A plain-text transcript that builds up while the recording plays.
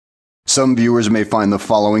Some viewers may find the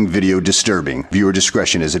following video disturbing. Viewer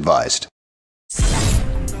discretion is advised.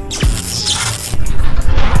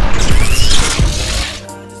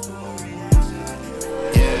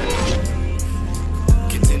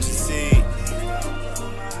 Contingency.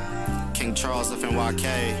 King Charles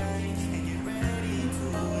FNYK.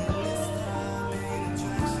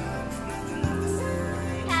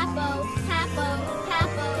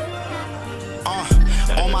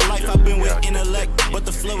 All my life I've been with intellect, but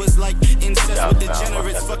the flow is like incest with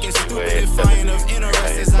degenerates, fucking stupid, defiant of interest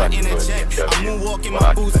as I interject. I'm moonwalking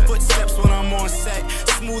my boots, footsteps when I'm on set.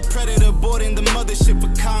 Smooth predator boarding the mothership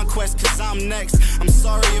of conquest, cause I'm next. I'm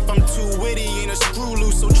sorry if I'm too witty, ain't a screw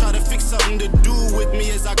loose, so try to fix something to do with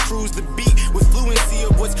me as I cruise the beat with fluency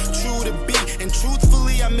of what's true to be. And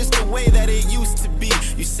truthfully, I miss the way that it used to be.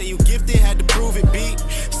 You say you gifted, had to prove it, beat.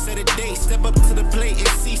 Set a date, step up to the plate and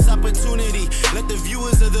seize opportunity. Let the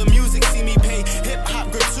viewers of the music see me pay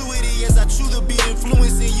hip-hop gratuity as I chew the beat,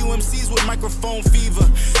 influencing UMCs with microphone fever.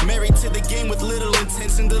 Married to the game with little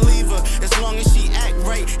intention to leave her, as long as she act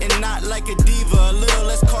right and not like a diva. A little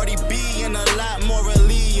less Cardi B and a lot more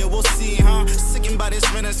Aaliyah. We'll see, huh? Sickened by this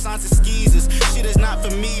renaissance of skeezers. Shit is not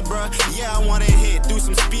for me, bruh. Yeah, I wanna hit through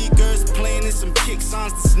some speakers, playing in some kick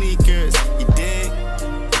songs to sneakers. You dig?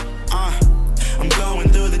 I'm going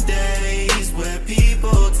through the days where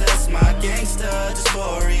people test my gangster just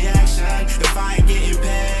for a reaction. If I ain't getting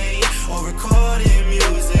paid or recording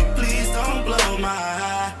music, please don't blow my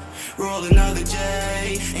high. Roll another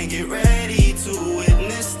J and get ready to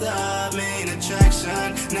witness the main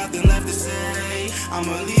attraction. Nothing left to say,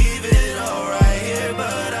 I'ma leave it all right here,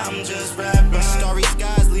 but I'm just rapping. Starry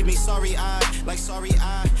skies leave me sorry-eyed, like sorry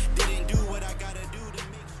I didn't do what I gotta do to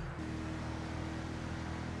make sure.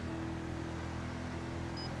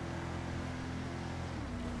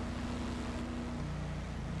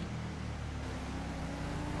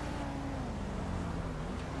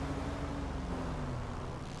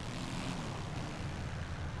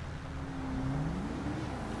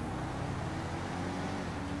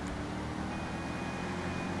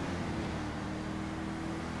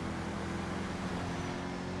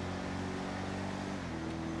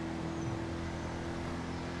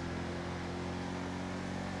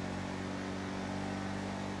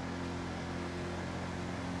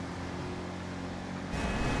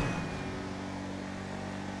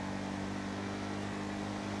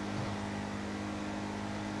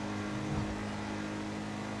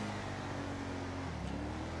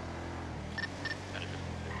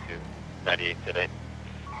 Today.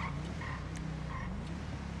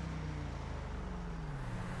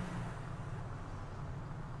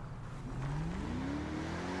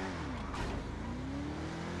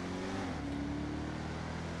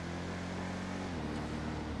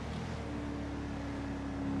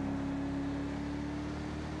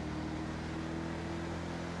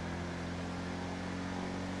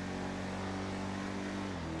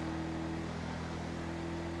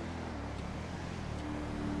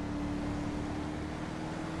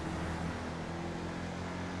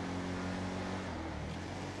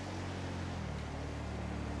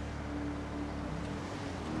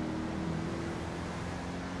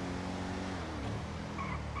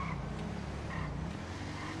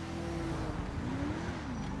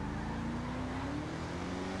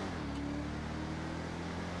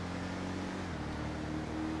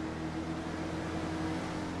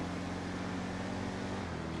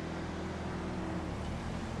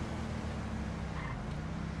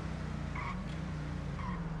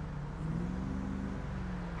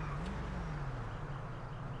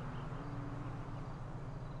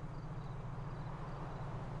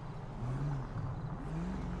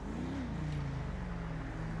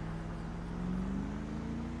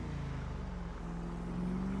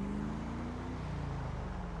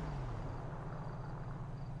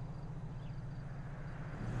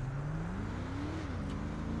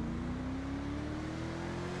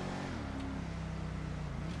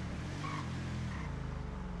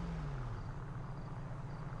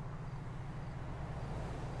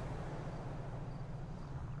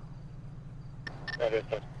 It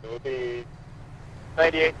will be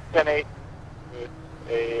 98, 10-8 with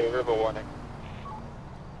a river warning.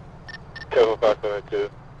 Careful 572.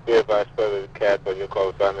 Be advised further cats on your call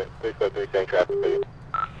assignment. 343 saying traffic for you.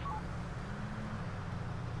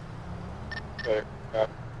 There,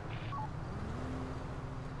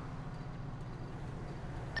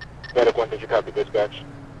 Medic 1, did you copy dispatch?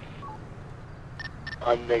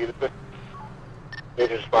 I'm negative.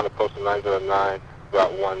 Major responder postal 909.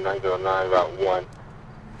 Route 1, 909, Route 1.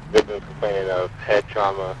 Victims complaining of head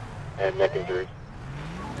trauma and neck injuries.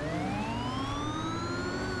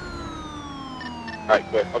 Alright,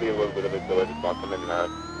 good. I'll be a little bit of a delayed response. I'm in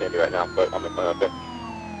Sandy right now, but I'm going to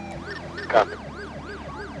copy.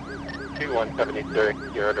 21780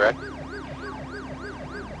 direct.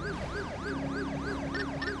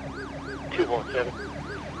 217.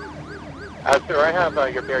 Sir, I have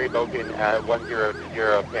your Barry Bogan at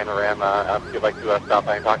 1020 Panorama. If you'd like to stop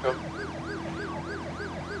by and talk to him.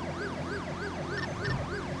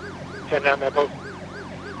 10 down that post.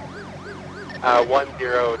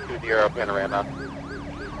 1020 Panorama.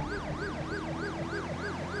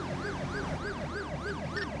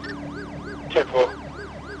 10-4.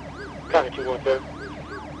 County 217.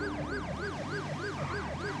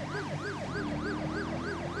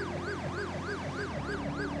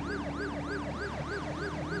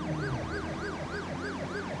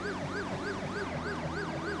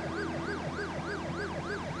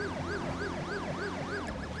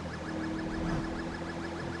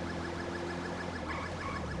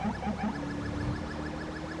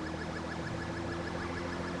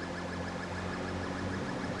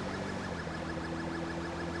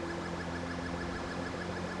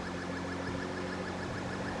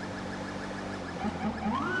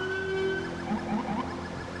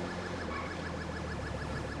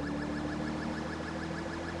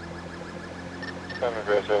 San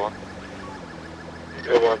Andreas, A1.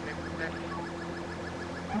 A1.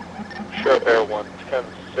 Sure, Air1,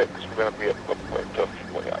 10-6. We're going to be at the point of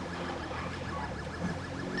way up.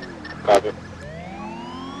 Copy.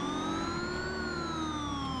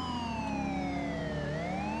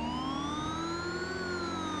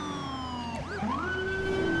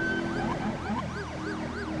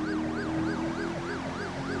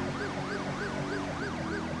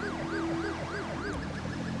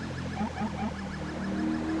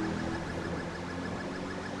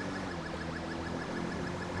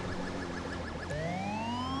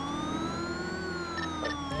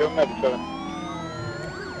 Give him 97.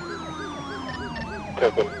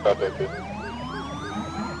 10-4, stop there, too.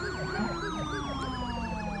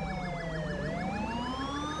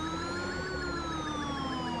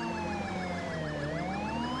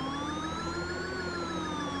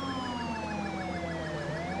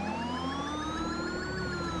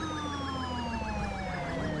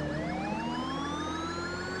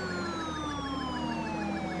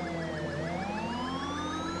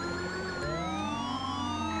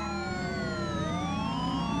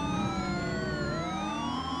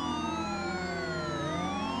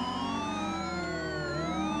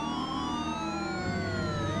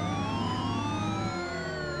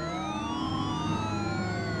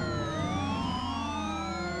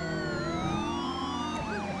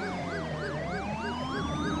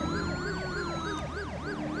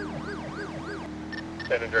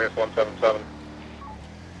 San Andreas 177.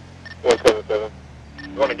 177.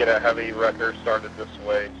 You want to get a heavy wrecker started this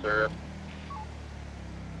way, sir.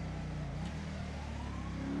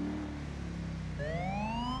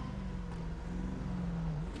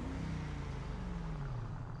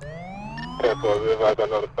 Careful, I got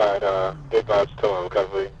notified, Big Bob's still on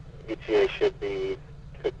recovery. ETA should be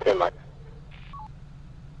 10 miles.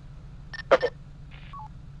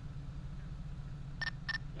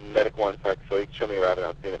 Medic 1, sorry, so you can show me around and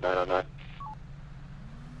I'm seeing at 909.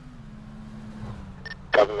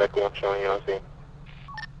 Copy, Medic 1, showing you on scene.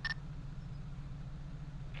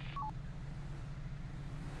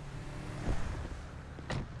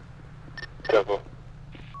 Careful.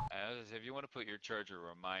 If you want to put your charger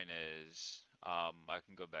where mine is, I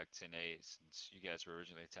can go back 10-8 since you guys were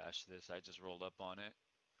originally attached to this. I just rolled up on it.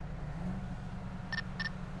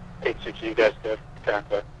 8-6, you guys good?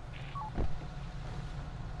 Tackler.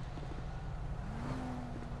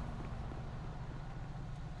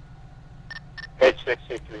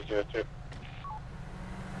 H68302.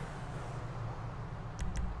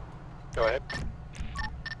 Go ahead.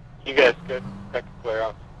 You guys good? That can clear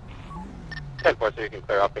off. 10-4 so you can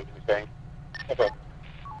clear off and keep staying. No problem.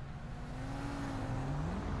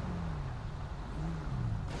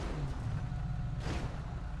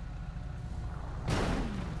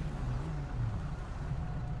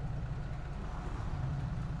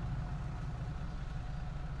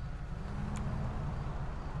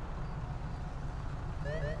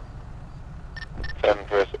 San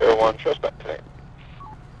Andreas Air1, show us back today.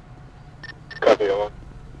 Copy Air1.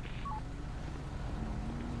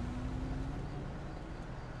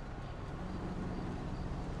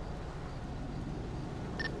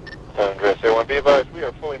 San Andreas Air1, be advised, we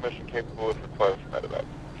are fully mission capable if required for medevac.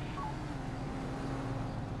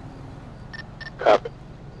 Copy.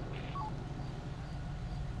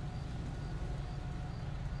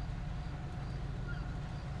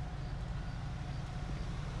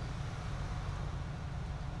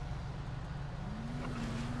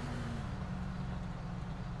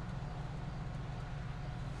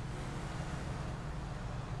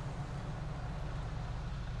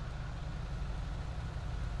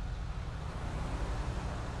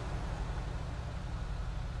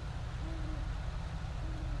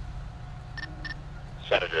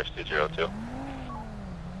 San Andreas 202.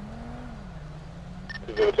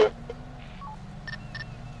 202.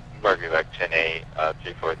 Mercury back 10-8,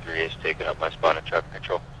 G43 is taking up my spot in traffic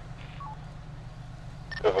control.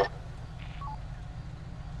 Uh-huh.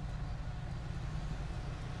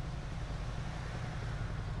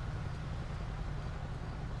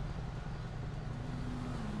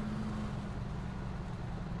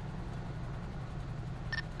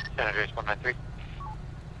 San Andreas 193.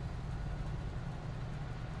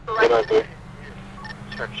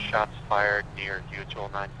 193. Search shots fired near U-Tool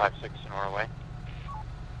 956 in our way.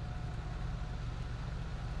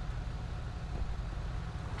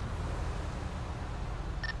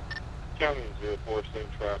 County 04, same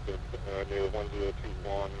traffic near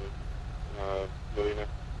 1021 Lilina.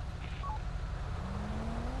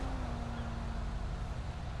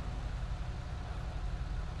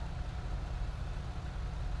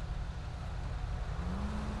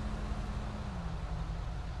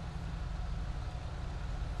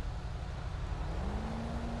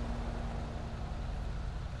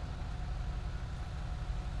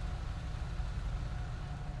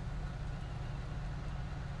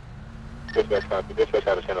 Dispatch copy. Dispatch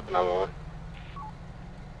had a stand up for 911.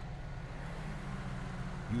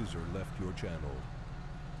 User left your channel.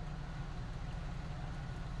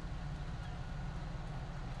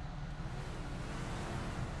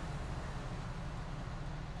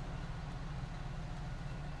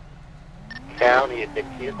 County at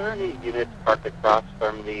 60, is there any units parked across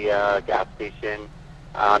from the gas station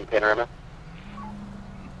on Panorama?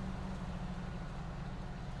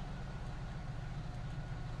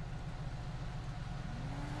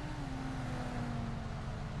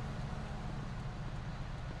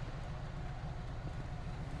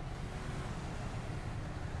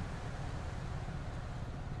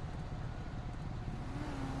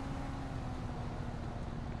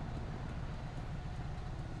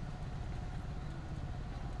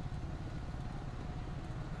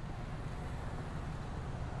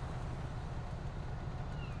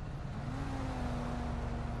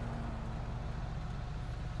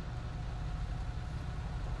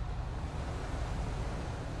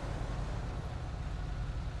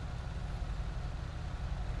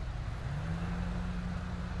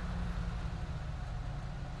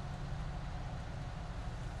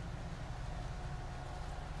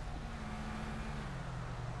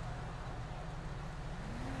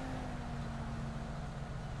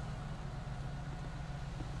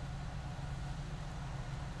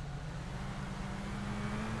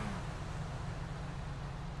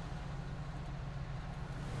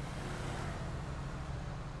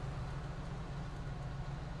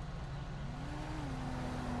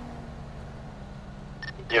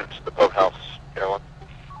 Units to the boathouse, Carolyn.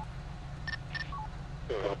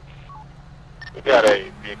 We've got a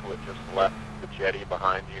vehicle that just left the jetty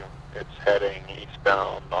behind you. It's heading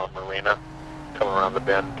eastbound on Marina, coming around the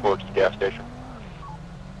bend towards the gas station.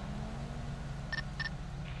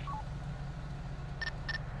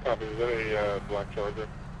 Copy, is that a black Charger?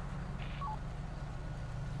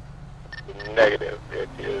 Negative. It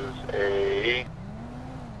is a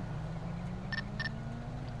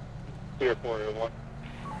Tier 401.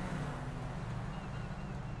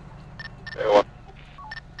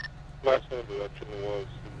 Last introduction was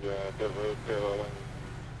the road paralleling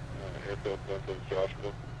airfield north of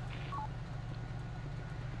Joshua.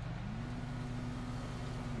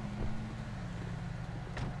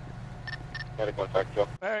 Had contact, Joe.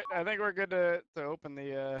 Alright, I think we're good to open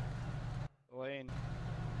the lane.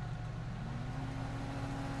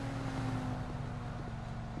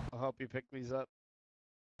 I'll help you pick these up.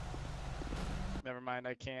 Never mind,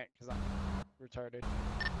 I can't because I'm retarded.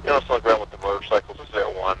 You know, slug around with the motorcycles is there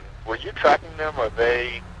one. Were you tracking them? Are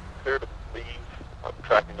they clear to leave? I'm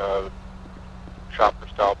tracking a chopper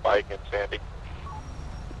style bike in Sandy.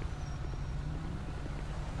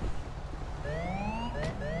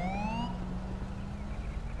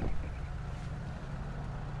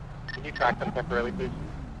 Can you track them temporarily, please?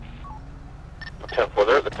 10-4,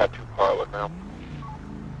 there's a tattoo pilot now.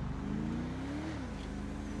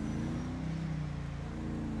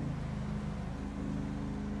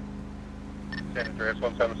 San Andreas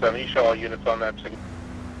 177, you show all units on that signal.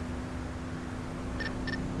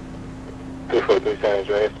 243 San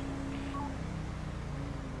Andreas.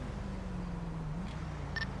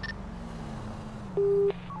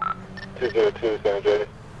 $202 San Andreas.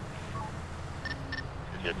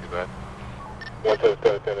 202 bad.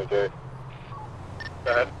 177 San Andreas.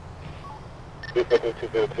 Go ahead. 242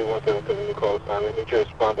 202 177 new call assignment. Need you to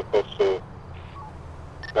respond to post 2.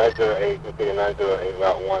 908, repeating 908,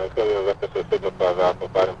 Route 1. It's going to be a reference to Signal 5 Alpha,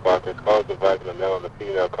 fighting Parkers. Calls advising the male and the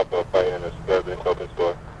female couple of fighting in a suburban open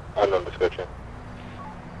store. Unknown description.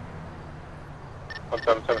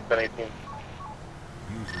 177, 1018.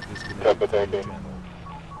 User disconnected from your channel.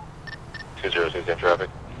 206 in traffic.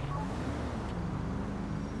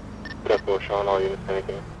 Tempo showing all units,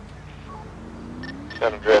 anything.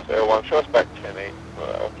 San Andreas Air 1, show us back 10-8.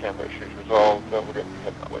 Camera issues resolved, we're going to be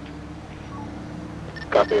heading that way.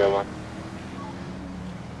 Copy Air 1.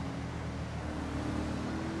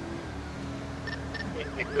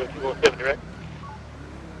 860-217 direct.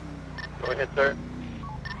 Go ahead, sir.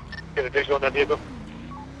 Get a visual on that vehicle.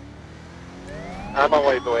 I'm on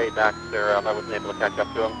my way back, sir. I wasn't able to catch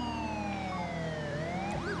up to him.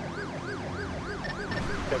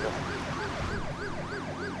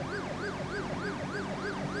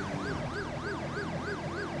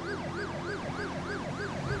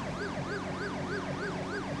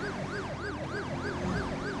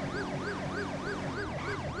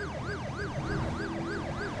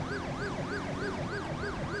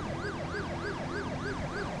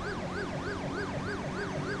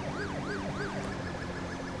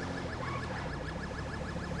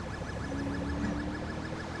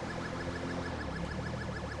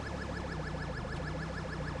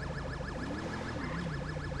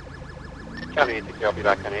 County 860, I'll be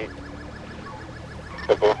back on 8.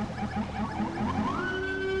 Simple.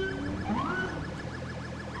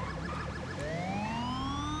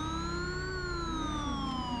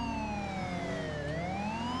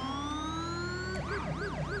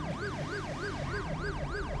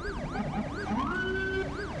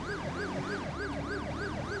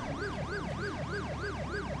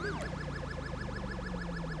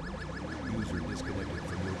 User disconnected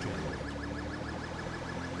from your channel.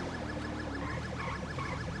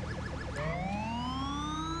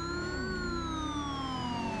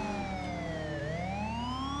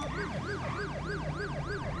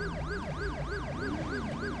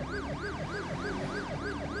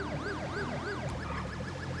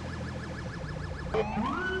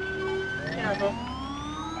 Yeah,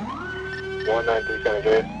 193 San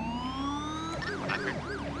Andreas.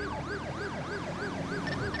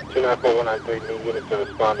 294-193, new units to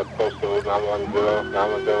respond to postal 910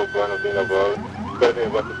 Bernardino Road. Going to be a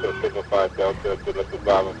reference to a Signal 5 Delta to Mr.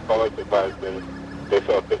 Bob. Callers advised them they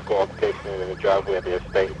saw a physical altercation in the driveway at the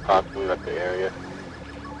estate, possibly left the area.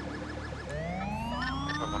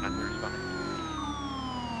 193 responding.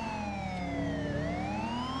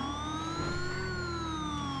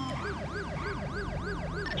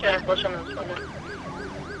 Channel 4 Channel responding.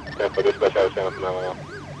 Yeah, for this special channel from now on.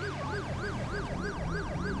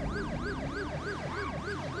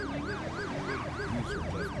 User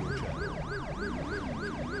left your channel.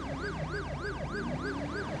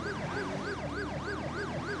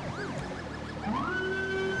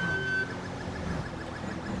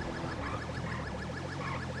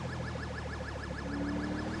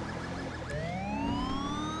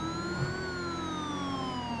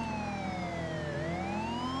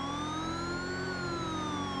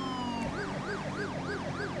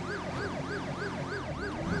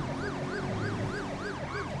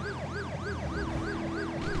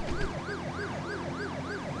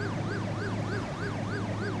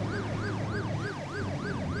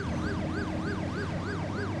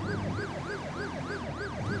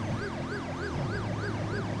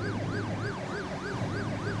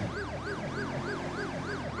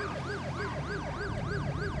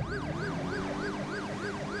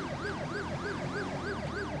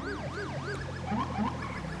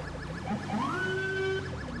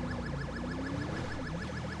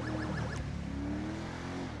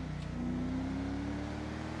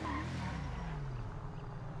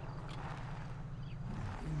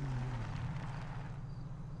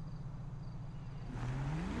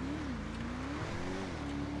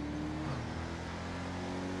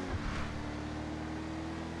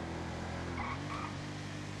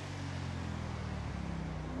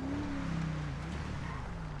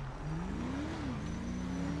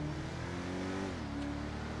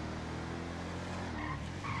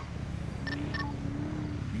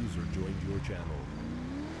 User joined your channel.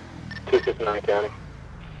 269 County.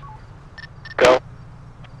 Go.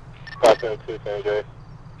 572 San Andreas.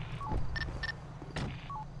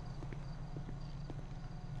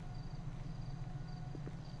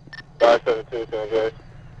 572 San Andreas.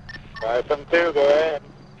 572, go ahead.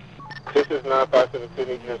 269 572,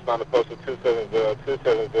 need you to respond to postal 270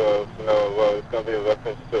 Sonora Road. It's going to be a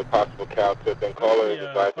reference to a possible cow tip, and caller is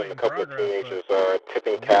advising a couple of teenagers are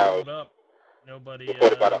tipping cows. Nobody.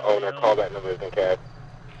 Reported by the owner. Call that number is in CAD.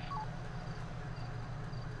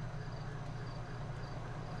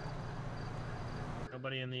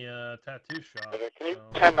 nobody in the tattoo shop. Can you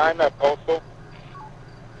So. 10-9 that postal?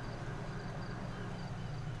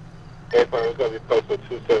 It's going to be postal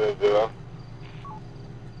 270. Yeah,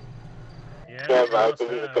 Yeah, they I must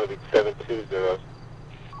believe it's have. going to be 720.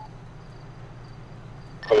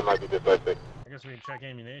 Or it might be dyslexic. I guess we can check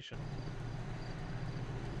ammunition.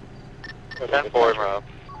 10-4, Rob.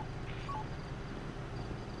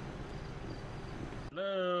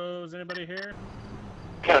 Hello, is anybody here?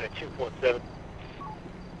 Count it, 247.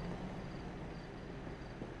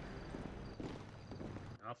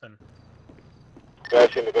 Nothing.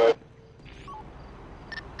 Flashing the gun.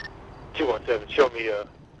 217, show me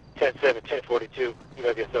 10-7, 1042. You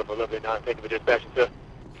have yourself a lovely night. Thank you for dispatching, sir.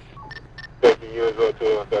 Thank you, you as well,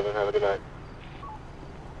 217. Have a good night.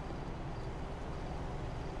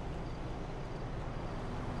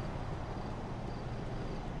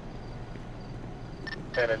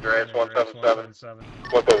 San Andreas, 177.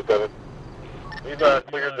 177. We've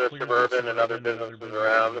cleared the suburban and other businesses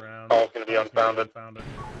around. Call's going to be unfounded.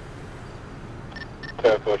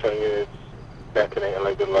 10-4 showing you it's back in and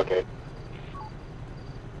like good luck, eh?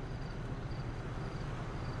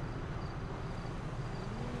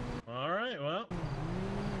 Alright, well,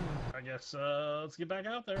 I guess let's get back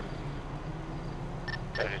out there.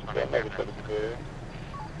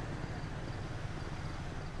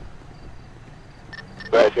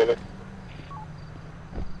 Flash unit.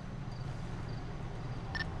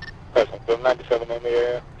 Person 97 in the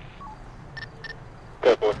area.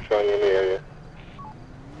 10-4 showing you in the area.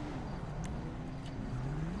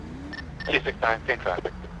 269, same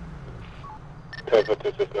traffic. 10-4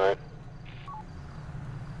 269.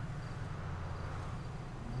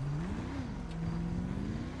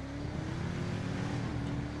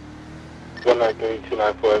 One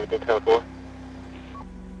 294, everything 10-4.